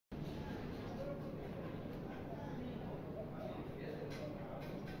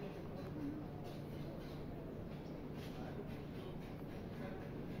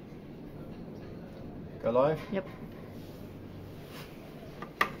Go live? Yep.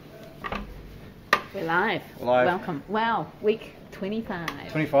 We're live. Live. Welcome. Wow, week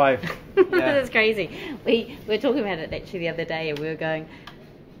 25. 25. Yeah. That's crazy. We were talking about it actually the other day, and we were going,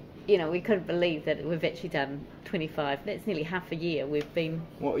 you know, we couldn't believe that we've actually done 25. That's nearly half a year. We've been...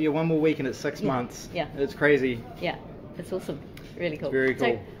 Well, yeah, one more week and it's 6 months. Yeah. It's crazy. Yeah, it's awesome. Really cool. It's very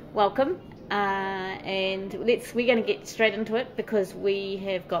cool. So, welcome. And we're going to get straight into it because we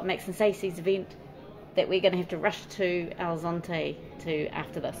have got Max and Stacey's event that we're going to have to rush to Alzonte to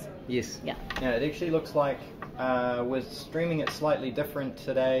after this. Yes. Yeah. Yeah, it actually looks like we're streaming it slightly different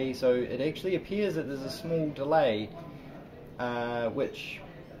today, so it actually appears that there's a small delay, which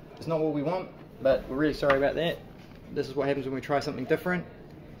is not what we want, but we're really sorry about that. This is what happens when we try something different.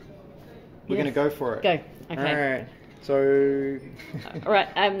 We're going to go for it. Go. Okay. Alright. So... Alright,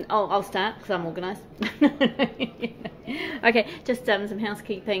 I'll start because I'm organised. Okay, just some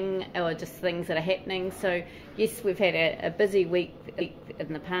housekeeping or just things that are happening. So yes, we've had a busy week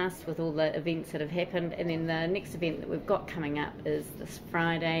in the past with all the events that have happened, and then the next event that we've got coming up is this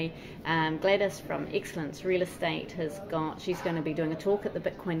Friday. Gladys from Excellence Real Estate she's going to be doing a talk at the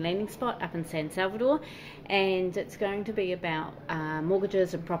Bitcoin landing spot up in San Salvador, and it's going to be about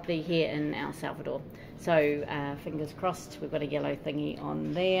mortgages and property here in El Salvador. So fingers crossed, we've got a yellow thingy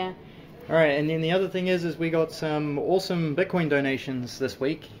on there. Alright, and then the other thing is we got some awesome Bitcoin donations this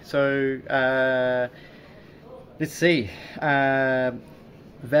week. So, let's see. Valve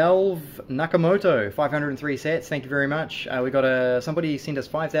Nakamoto, 503 sats, thank you very much. We got somebody sent us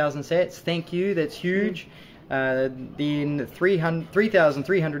 5,000 sats, thank you, that's huge. Then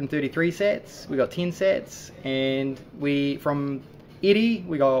 3,333 sats, we got 10 sats, and from Eddie,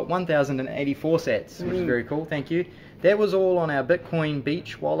 we got 1,084 sats, which is very cool, thank you. That was all on our Bitcoin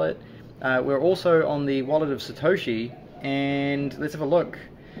Beach wallet. We're also on the wallet of Satoshi, and let's have a look.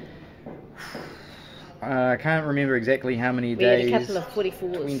 I can't remember exactly how many days. We had a couple of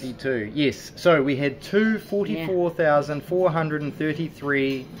 44s. 22, yes. So we had two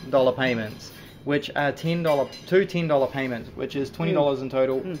 $44,433 payments, which are two $10 payments, which is $20 in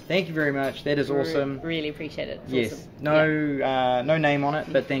total. Thank you very much. That is awesome. Really appreciate it. It's yes. Awesome. No name on it,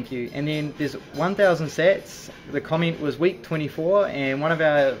 but thank you. And then there's 1,000 sats. The comment was week 24, and one of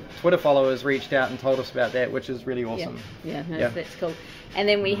our Twitter followers reached out and told us about that, which is really awesome. Yeah, that's cool. And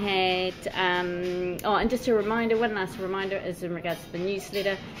then we had, and just a reminder, one last reminder is in regards to the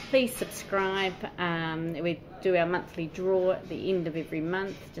newsletter. Please subscribe. We do our monthly draw at the end of every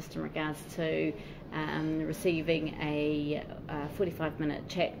month, just in regards to receiving a 45-minute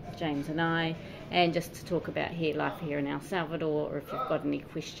chat with James and I, and just to talk about life here in El Salvador, or if you've got any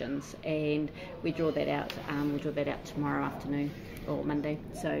questions. And we draw that out. We'll draw that out tomorrow afternoon or Monday.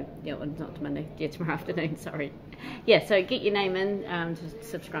 So yeah, well, not Monday. Yeah, tomorrow afternoon. Sorry. Yeah. So get your name in to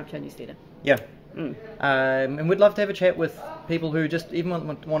subscribe to our newsletter. Yeah. And we'd love to have a chat with people who just even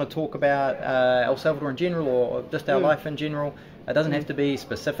want to talk about El Salvador in general, or just our life in general. It doesn't have to be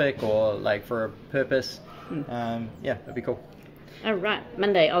specific or like for a purpose. Yeah, that'd be cool. All right,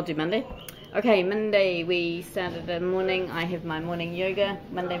 Monday. I'll do Monday. Okay, Monday we started the morning. I have my morning yoga,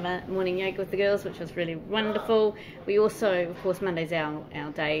 Monday morning yoga with the girls, which was really wonderful. We also, of course, Monday's our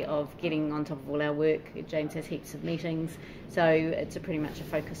day of getting on top of all our work. James has heaps of meetings, so it's pretty much a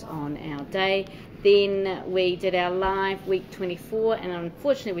focus on our day. Then we did our live week 24, and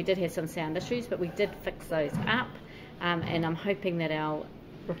unfortunately we did have some sound issues, but we did fix those up. And I'm hoping that our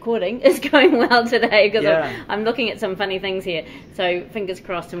recording is going well today, because I'm looking at some funny things here. So fingers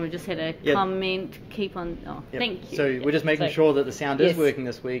crossed, and we've just had a comment. Keep on. Thank you. So we're just making sure that the sound is working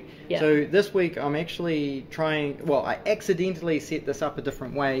this week. So this week I'm actually trying. Well, I accidentally set this up a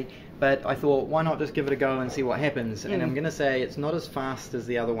different way, but I thought, why not just give it a go and see what happens? And I'm going to say it's not as fast as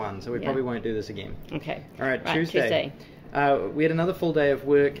the other one, so we probably won't do this again. Okay. All right, Tuesday. We had another full day of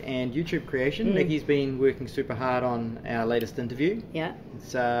work and YouTube creation. Nicki's been working super hard on our latest interview. Yeah.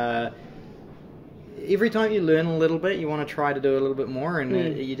 It's every time you learn a little bit, you want to try to do a little bit more,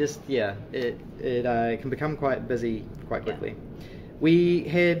 and you just it can become quite busy quite quickly. We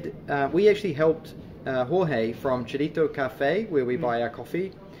actually helped Jorge from Chirito Cafe, where we buy our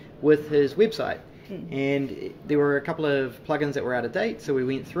coffee, with his website. And there were a couple of plugins that were out of date, so we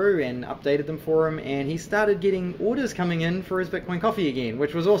went through and updated them for him, and he started getting orders coming in for his Bitcoin coffee again,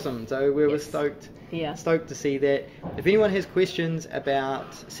 which was awesome. So we were stoked to see that. If anyone has questions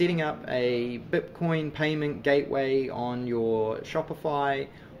about setting up a Bitcoin payment gateway on your Shopify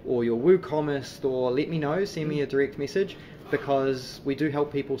or your WooCommerce store, let me know. Send me a direct message, because we do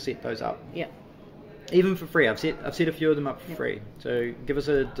help people set those up. Yeah. Even for free. I've set a few of them up for free. So give us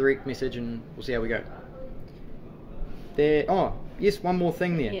a direct message and we'll see how we go. Yes, one more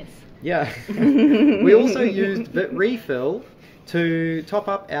thing there. Yes. Yeah. We also used BitRefill to top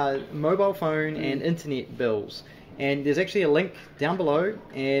up our mobile phone and internet bills. And there's actually a link down below,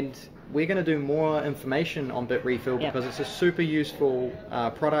 and we're going to do more information on BitRefill because it's a super useful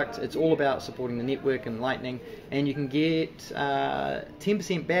product. It's all about supporting the network and Lightning, and you can get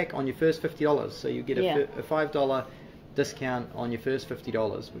 10% back on your first $50. So you get a $5 discount on your first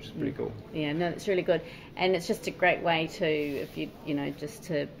 $50, which is pretty cool. Yeah, no, it's really good, and it's just a great way to, if you're going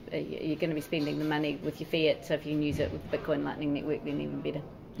to be spending the money with your fiat, so if you can use it with the Bitcoin Lightning Network, then even better.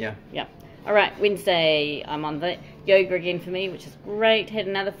 Yeah. All right, Wednesday I'm on the yoga again for me, which is great. Had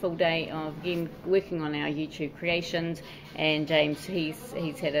another full day of again working on our YouTube creations, and James he's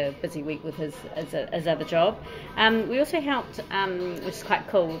had a busy week with his other job. We also helped, which is quite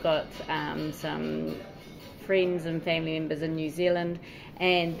cool. We've got some friends and family members in New Zealand,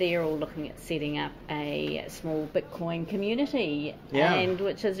 and they're all looking at setting up a small Bitcoin community, and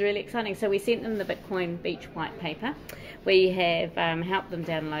which is really exciting. So we sent them the Bitcoin Beach white paper. We have helped them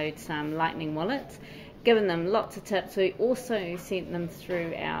download some Lightning wallets, given them lots of tips. We also sent them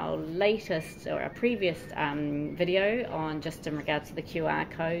through our latest or our previous video on just in regards to the QR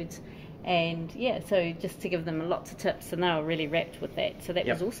codes, and so just to give them lots of tips, and they were really wrapped with that. So that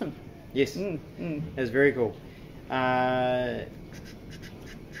was awesome. Yes, it was very cool.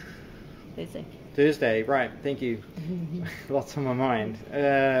 Thursday, right, thank you. Lots on my mind.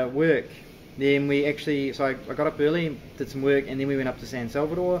 Work. Then we actually, so I got up early, did some work, and then we went up to San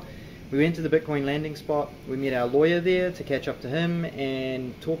Salvador. We went to the Bitcoin landing spot. We met our lawyer there to catch up to him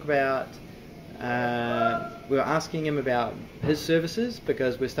and talk about, we were asking him about his services,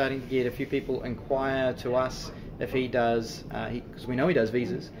 because we're starting to get a few people inquire to us if he does, because we know he does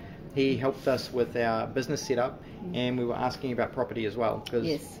visas. He helped us with our business setup, and we were asking about property as well,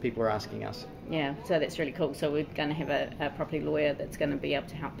 because people are asking us. Yeah, so that's really cool. So we're going to have a property lawyer that's going to be able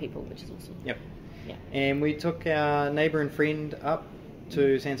to help people, which is awesome. Yep. Yeah. And we took our neighbour and friend up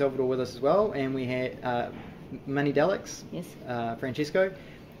to San Salvador with us as well, and we had Manny Delix, Francesco,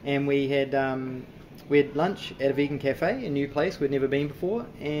 and we had lunch at a vegan cafe, a new place we'd never been before,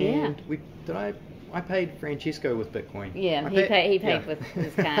 and I paid Francesco with Bitcoin. Yeah, he paid with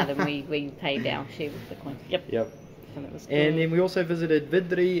his card, and we paid our share with Bitcoin. Yep. So that was cool. And then we also visited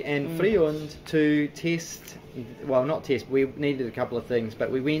Vidri and Friund to test, well, not test, we needed a couple of things,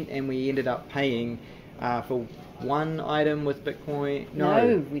 but we went and we ended up paying for one item with Bitcoin.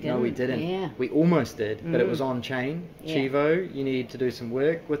 No, we didn't. No, we didn't. Yeah. We almost did, but it was on chain. Chivo, you needed to do some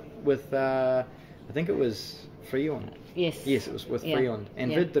work with I think it was Friund. Yes, it was with Friund.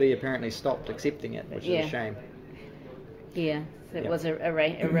 And Vidri apparently stopped accepting it, which is a shame. Yeah, so it was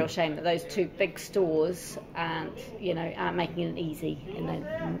a real shame that those two big stores aren't making it easy, and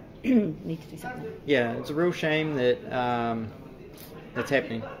they need to do something. Yeah, it's a real shame that that's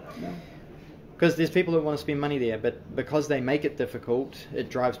happening. Because there's people that want to spend money there, but because they make it difficult, it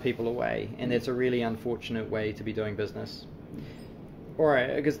drives people away, and that's a really unfortunate way to be doing business.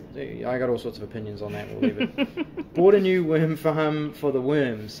 Alright, because I got all sorts of opinions on that, we'll leave it. Bought a new worm farm for the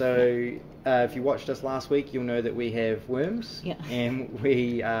worms. So if you watched us last week, you'll know that we have worms, and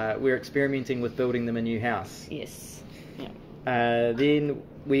we're experimenting with building them a new house. Yes. Yeah. Then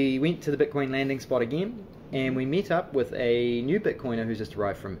we went to the Bitcoin landing spot again, and we met up with a new Bitcoiner who's just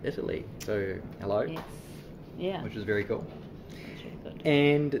arrived from Italy. So hello. Yes. Yeah. Which was very cool. That's really good.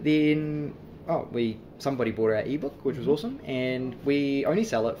 And then somebody bought our ebook, which was awesome, and we only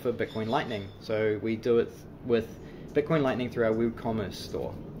sell it for Bitcoin Lightning. So we do it with Bitcoin Lightning through our WooCommerce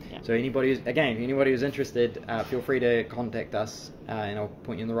store. Yep. So anybody who's interested, feel free to contact us, and I'll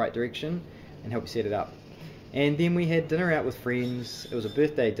point you in the right direction and help you set it up. And then we had dinner out with friends. It was a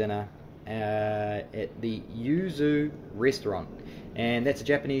birthday dinner at the Yuzu restaurant, and that's a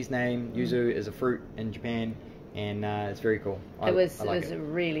Japanese name. Yuzu is a fruit in Japan. And it's very cool. It was a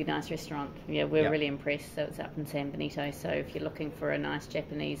really nice restaurant. Yeah, we're really impressed. So it's up in San Benito. So if you're looking for a nice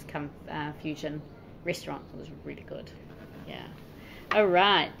Japanese fusion restaurant, it was really good. Yeah. All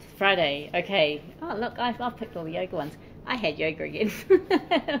right, Friday. Okay. Oh look, I've picked all the yoga ones. I had yoga again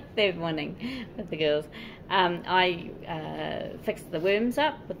third morning with the girls. I fixed the worms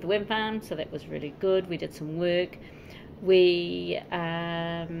up with the worm farm, so that was really good. We did some work. We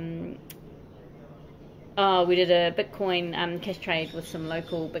did a Bitcoin cash trade with some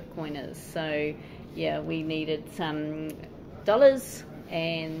local Bitcoiners. So yeah, we needed some dollars,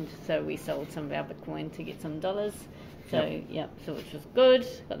 and so we sold some of our Bitcoin to get some dollars. So so which was good.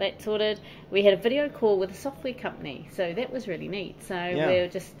 Got that sorted. We had a video call with a software company, so that was really neat. So we were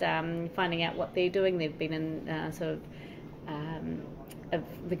just finding out what they're doing. They've been in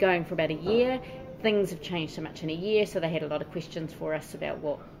they're going for about a year. things have changed so much in a year, so they had a lot of questions for us about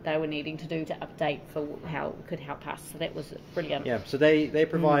what they were needing to do to update for how it could help us. So that was brilliant. Yeah, so they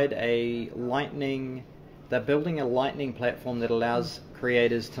provide a Lightning. They're building a Lightning platform that allows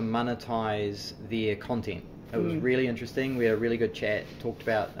creators to monetize their content. It was really interesting. We had a really good chat, talked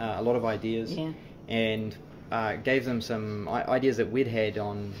about a lot of ideas, and gave them some ideas that we'd had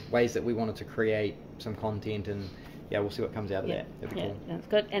on ways that we wanted to create some content, and we'll see what comes out of that. That'd be cool. That's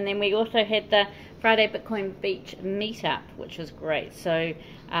good. And then we also had the Friday Bitcoin Beach meetup, which was great. So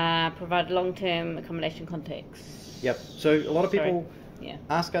provide long-term accommodation contacts. Yep. So a lot of people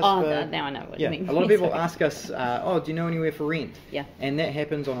ask us. Now I know what you mean. A lot of people ask us, do you know anywhere for rent? Yeah. And that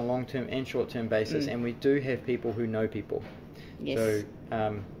happens on a long-term and short-term basis, and we do have people who know people. Yes. So,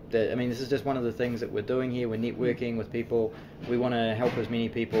 this is just one of the things that we're doing here. We're networking with people. We want to help as many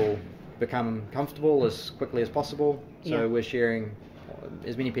people become comfortable as quickly as possible. So we're sharing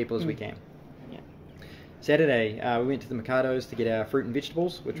as many people as we can. Yeah. Saturday, we went to the Mercados to get our fruit and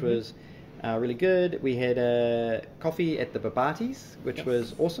vegetables, which was really good. We had a coffee at the Babatis, which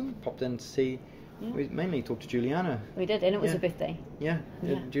was awesome. Popped in to see. We mainly talked to Juliana. We did, and it was a birthday. Yeah,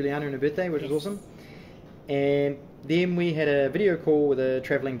 Juliana and her birthday, which was awesome. And then we had a video call with a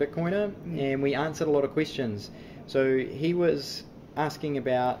traveling Bitcoiner, and we answered a lot of questions. So he was asking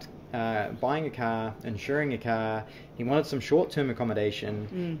about buying a car, insuring a car. He wanted some short-term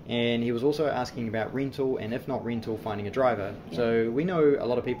accommodation, and he was also asking about rental, and if not rental, finding a driver. So we know a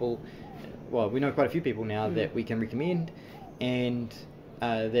lot of people. Well, we know quite a few people now that we can recommend, and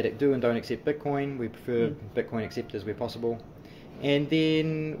that do and don't accept Bitcoin. We prefer Bitcoin acceptors where possible. And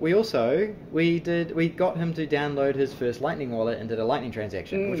then we got him to download his first Lightning wallet and did a Lightning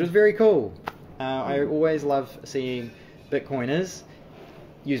transaction, which was very cool. I always love seeing Bitcoiners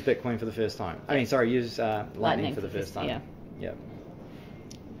use Bitcoin for the first time. Use Lightning for the first time. Yeah.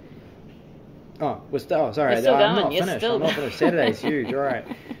 Sorry, I'm not finished. Saturday's huge. All right.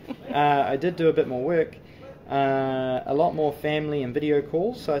 I did do a bit more work. A lot more family and video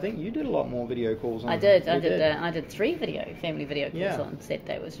calls. So I think you did a lot more video calls. I did 3 family video calls on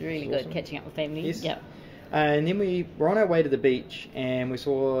Saturday. It was really good catching up with family. Yes. Yeah. And then we were on our way to the beach, and we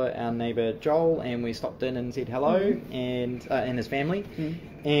saw our neighbour Joel, and we stopped in and said hello, and his family,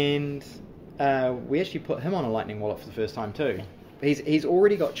 and we actually put him on a Lightning wallet for the first time too. He's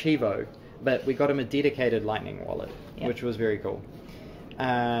already got Chivo, but we got him a dedicated Lightning wallet, which was very cool.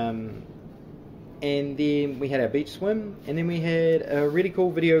 And then we had our beach swim, and then we had a really cool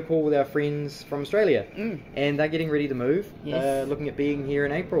video call with our friends from Australia, and they're getting ready to move, looking at being here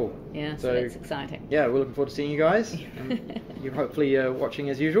in April. Yeah, so that's exciting. Yeah, we're looking forward to seeing you guys. You're hopefully watching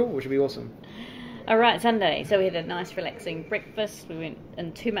as usual, which will be awesome. All right, Sunday. So we had a nice relaxing breakfast. We went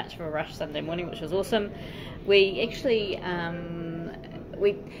in too much of a rush Sunday morning, which was awesome. We actually, our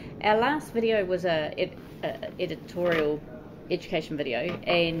last video was a editorial education video,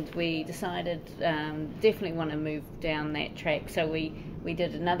 and we decided definitely want to move down that track, so we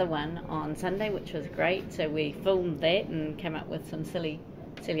did another one on Sunday, which was great. So we filmed that and came up with some silly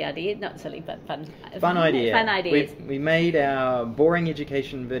ideas, not silly but fun ideas. We made our boring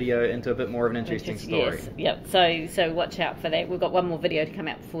education video into a bit more of an interesting story. Yes, yep. So watch out for that. We've got one more video to come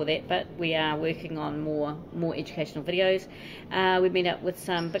out before that, but we are working on more educational videos. We met up with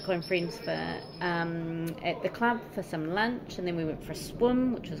some Bitcoin friends for at the club for some lunch, and then we went for a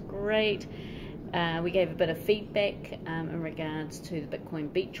swim, which was great. We gave a bit of feedback in regards to the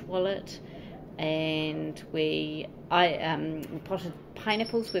Bitcoin Beach wallet, and I potted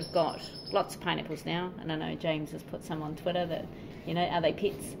pineapples. We've got lots of pineapples now, and I know James has put some on Twitter that, are they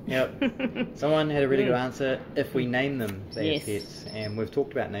pets? Yep. Someone had a really good answer. If we name them, they have pets, and we've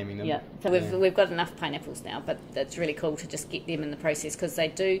talked about naming them. Yeah. So we've got enough pineapples now, but it's really cool to just get them in the process, because they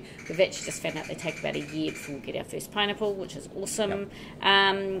do. We've actually just found out they take about a year before we get our first pineapple, which is awesome.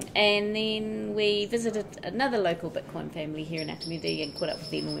 Yep. And then we visited another local Bitcoin family here in our community and caught up with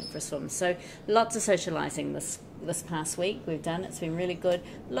them and went for a swim. So lots of socialising this past week we've done. It's been really good.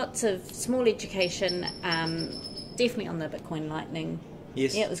 Lots of small education. Definitely on the Bitcoin Lightning.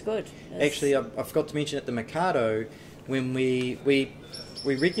 Yes. Yeah, it was good. Actually, I forgot to mention at the Mercado, when we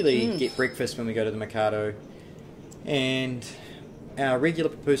regularly get breakfast when we go to the Mercado, and our regular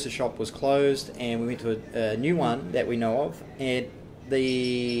pupusa shop was closed, and we went to a new one that we know of, and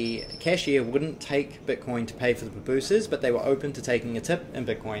the cashier wouldn't take Bitcoin to pay for the pupusas, but they were open to taking a tip in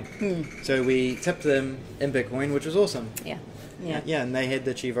Bitcoin. So we tipped them in Bitcoin, which was awesome. Yeah, and they had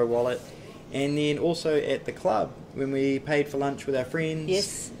the Chivo wallet. And then also at the club, when we paid for lunch with our friends,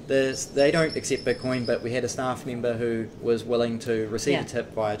 Yes. they don't accept Bitcoin, but we had a staff member who was willing to receive Yeah. a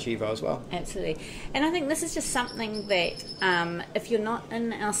tip via Chivo as well. Absolutely. And I think this is just something that if you're not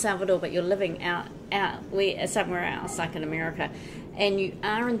in El Salvador but you're living somewhere else like in America and you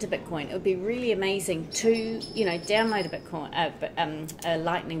are into Bitcoin, it would be really amazing to download a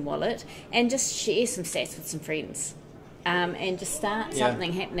Lightning wallet and just share some sats with some friends. And just start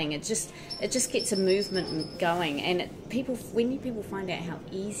something happening. It just gets a movement going, and when people find out how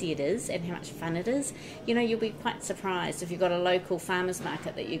easy it is and how much fun it is, you'll be quite surprised if you've got a local farmers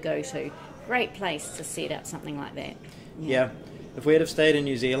market that you go to. Great place to set up something like that. Yeah. If we had have stayed in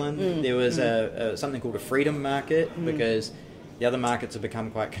New Zealand, there was something called a freedom market because the other markets have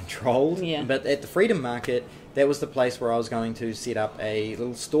become quite controlled. Yeah. But at the freedom market, that was the place where I was going to set up a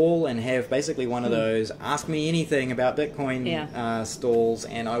little stall and have basically one of those ask me anything about Bitcoin stalls,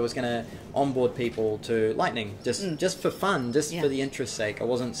 and I was going to onboard people to Lightning just for fun, for the interest's sake. I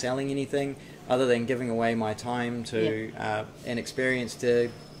wasn't selling anything other than giving away my time to an experience to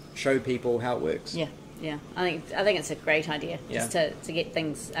show people how it works. Yeah. Yeah, I think it's a great idea just to get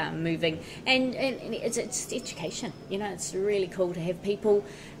things moving, and it's education. It's really cool to have people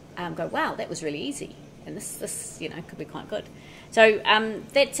go, wow, that was really easy, and this could be quite good. So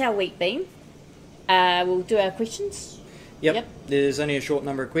that's our week been. We'll do our questions. Yep. There's only a short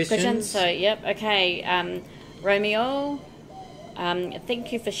number of questions. So okay. Romeo,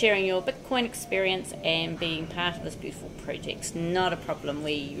 thank you for sharing your Bitcoin experience and being part of this beautiful project. Not a problem.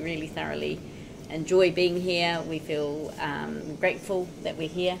 We really thoroughly enjoy being here. We feel grateful that we're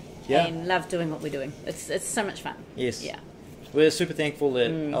here and love doing what we're doing. It's so much fun. Yes. Yeah. We're super thankful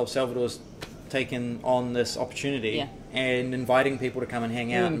that El Salvador's taken on this opportunity and inviting people to come and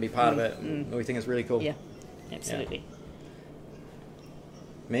hang out and be part of it. We think it's really cool. Yeah, absolutely. Yeah.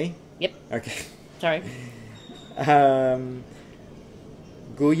 Me? Yep. Okay. Sorry.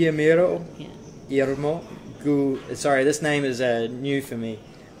 Guillermo. Yeah. Sorry, this name is new for me.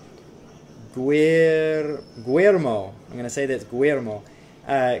 Guillermo. I'm going to say that's Guillermo.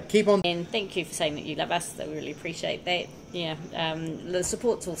 Keep on. And thank you for saying that you love us. That we really appreciate that. Yeah. The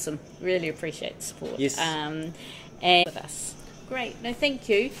support's awesome. Really appreciate the support. Yes. And with us. Great. No, thank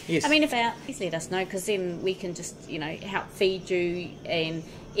you. Yes. I mean, please let us know, because then we can just help feed you and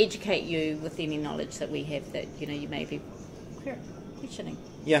educate you with any knowledge that we have that you may be questioning.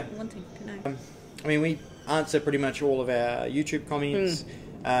 Yeah. Wanting to know. I mean, we answer pretty much all of our YouTube comments.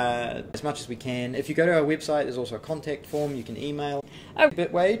 As much as we can. If you go to our website, there's also a contact form you can email.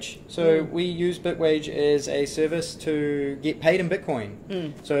 Bitwage. So we use Bitwage as a service to get paid in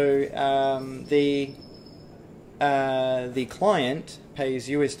Bitcoin. So the client pays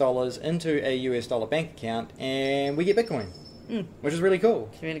US dollars into a US dollar bank account, and we get Bitcoin, which is really cool.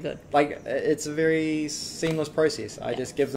 It's really good. Like, it's a very seamless process. I just give them